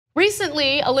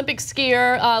Recently, Olympic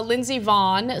skier Lindsey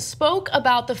Vonn spoke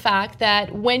about the fact that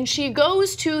when she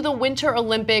goes to the Winter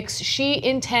Olympics, she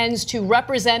intends to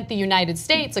represent the United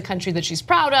States, a country that she's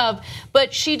proud of,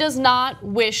 but she does not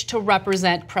wish to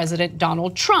represent President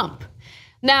Donald Trump.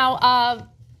 Now,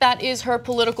 that is her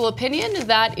political opinion,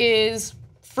 that is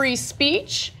free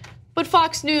speech, but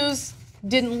Fox News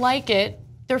didn't like it.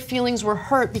 Their feelings were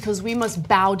hurt because we must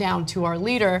bow down to our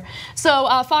leader. So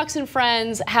Fox and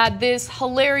Friends had this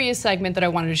hilarious segment that I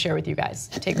wanted to share with you guys.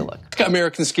 Take a look.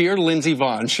 American skier Lindsey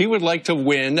Vonn, she would like to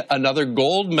win another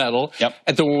gold medal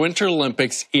at the Winter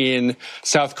Olympics in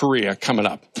South Korea coming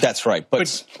up. That's right.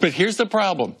 But here's the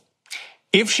problem.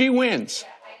 If she wins,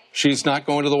 she's not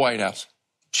going to the White House.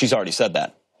 She's already said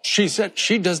that. She said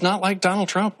she does not like Donald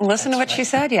Trump. Listen to what she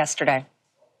said yesterday.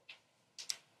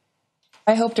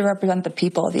 I hope to represent the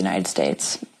people of the United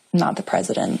States, not the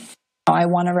president. I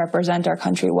want to represent our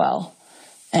country well,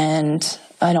 and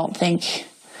I don't think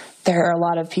there are a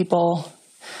lot of people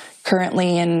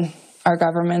currently in our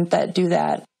government that do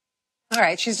that. All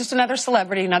right, she's just another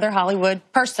celebrity, another Hollywood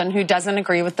person who doesn't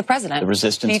agree with the president. The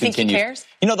resistance continues. Do you think continues. he cares?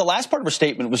 You know, the last part of her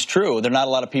statement was true. There are not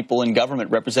a lot of people in government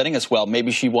representing us well.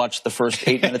 Maybe she watched the first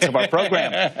 8 minutes of our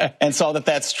program and saw that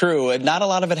that's true. And not a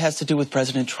lot of it has to do with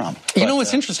President Trump. You know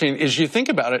what's interesting is you think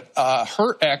about it,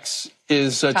 her ex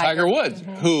is Tiger Woods,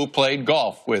 who played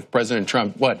golf with President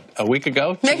Trump, what, a week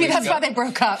ago? Maybe that's why they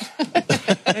broke up.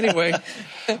 Anyway,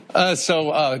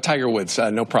 so Tiger Woods,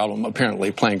 no problem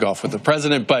apparently playing golf with the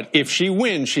president, but if she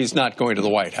wins, she's not going to the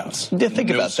White House. Think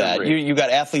about that. You got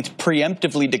athletes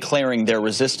preemptively declaring their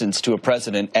resistance to a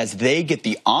president as they get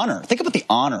the honor. Think about the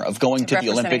honor of going to the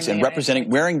Olympics and representing,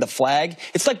 wearing the flag.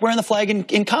 It's like wearing the flag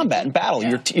in combat, in battle.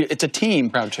 Yeah. It's a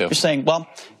team. Proud too. You're saying, well,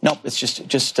 no, it's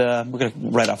just we're going to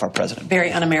write off our president.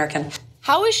 Very un-American.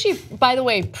 How is she, by the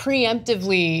way,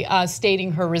 preemptively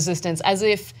stating her resistance as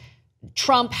if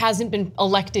Trump hasn't been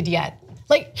elected yet?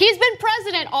 Like, he's been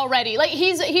president already. Like, he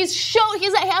has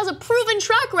a proven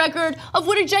track record of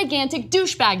what a gigantic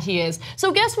douchebag he is.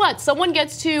 So guess what? Someone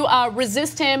gets to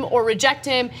resist him or reject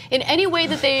him in any way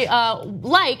that they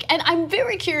like. And I'm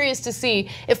very curious to see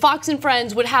if Fox and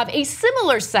Friends would have a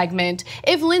similar segment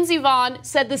if Lindsey Vonn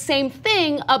said the same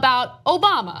thing about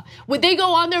Obama. Would they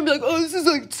go on there and be like, oh, this is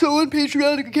like so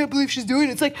unpatriotic, I can't believe she's doing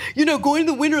it. It's like, you know, going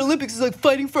to the Winter Olympics is like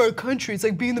fighting for our country. It's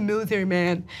like being the military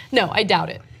man. No, I doubt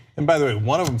it. And by the way,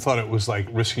 one of them thought it was like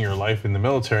risking your life in the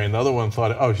military, and the other one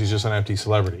thought, oh, she's just an empty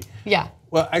celebrity. Yeah.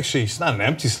 Well, actually, she's not an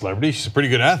empty celebrity. She's a pretty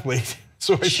good athlete.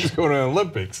 So she's going to the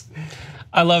Olympics.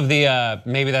 I love the,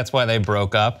 maybe that's why they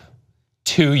broke up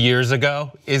 2 years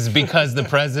ago, is because the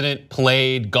president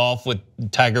played golf with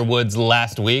Tiger Woods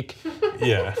last week.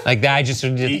 Yeah. Like that, I just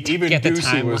didn't get the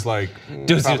time. was like,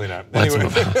 Ducey, probably not. Let's Anyway,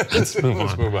 move on.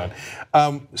 let's move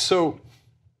on. So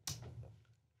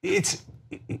it's,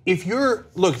 if you're,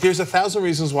 look, there's 1,000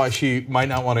 reasons why she might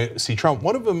not want to see Trump.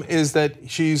 One of them is that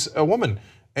she's a woman,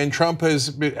 and Trump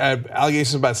has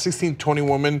allegations about 16, 20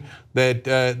 women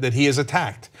that he has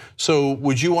attacked. So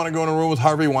would you want to go in a room with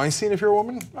Harvey Weinstein if you're a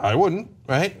woman? I wouldn't,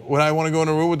 right? Would I want to go in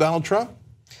a room with Donald Trump?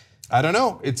 I don't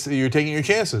know. You're taking your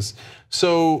chances.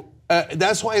 So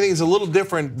that's why I think it's a little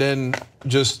different than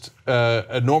just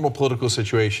a normal political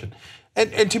situation.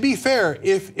 And to be fair,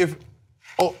 if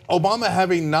Obama,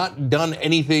 having not done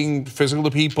anything physical to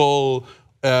people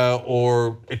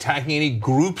or attacking any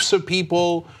groups of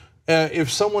people,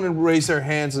 if someone had raised their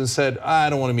hands and said,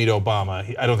 I don't want to meet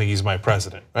Obama, I don't think he's my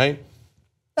president, right?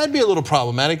 That'd be a little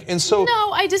problematic. And so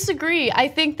no, I disagree. I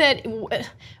think that,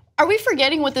 are we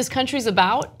forgetting what this country's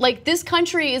about? Like, this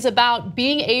country is about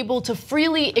being able to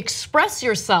freely express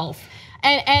yourself.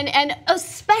 And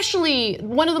especially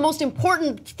one of the most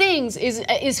important things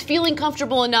is feeling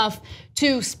comfortable enough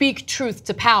to speak truth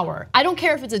to power. I don't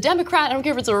care if it's a Democrat, I don't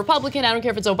care if it's a Republican, I don't care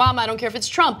if it's Obama, I don't care if it's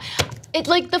Trump.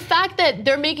 Like, the fact that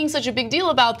they're making such a big deal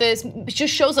about this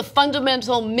just shows a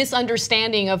fundamental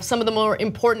misunderstanding of some of the more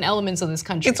important elements of this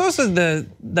country. It's also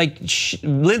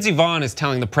Lindsey Vonn is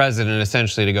telling the president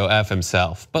essentially to go F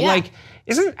himself. But like,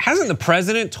 hasn't the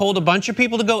president told a bunch of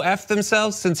people to go F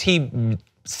themselves since he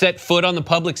set foot on the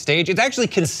public stage? It's actually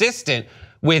consistent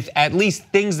with at least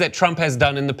things that Trump has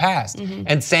done in the past,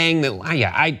 and saying that,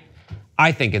 yeah,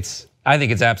 I think it's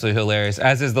absolutely hilarious.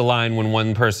 As is the line when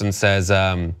one person says,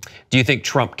 "Do you think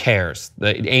Trump cares?"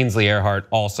 Ainsley Earhardt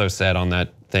also said on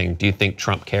that thing, "Do you think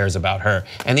Trump cares about her?"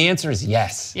 And the answer is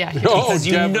yes. Yeah. Because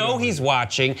you know he's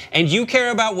watching, and you care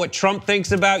about what Trump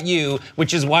thinks about you,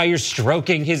 which is why you're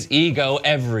stroking his ego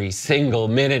every single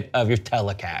minute of your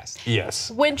telecast.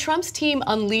 Yes. When Trump's team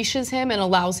unleashes him and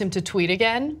allows him to tweet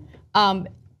again,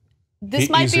 This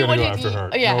might be what go after her.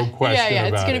 Yeah, No question yeah. It's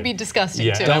about going to it. be disgusting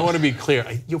Yeah, too. and I want to be clear.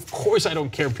 Of course, I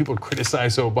don't care if people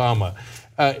criticize Obama.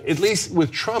 At least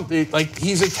with Trump,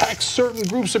 he's attacked certain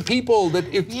groups of people that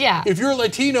if you're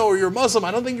Latino or you're Muslim,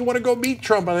 I don't think you want to go meet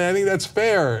Trump. I think that's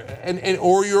fair.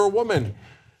 Or you're a woman,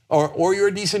 or you're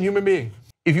a decent human being.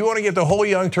 If you want to get the whole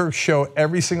Young Turks show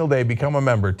every single day, become a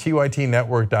member.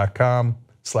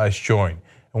 tytnetwork.com/join.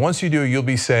 And once you do, you'll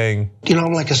be saying, you know,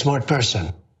 I'm like a smart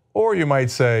person. Or you might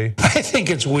say, I think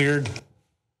it's weird.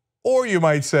 Or you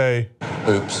might say,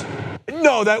 oops.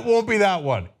 No, that won't be that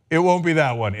one. It won't be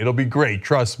that one. It'll be great,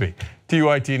 trust me.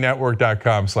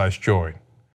 tytnetwork.com/join.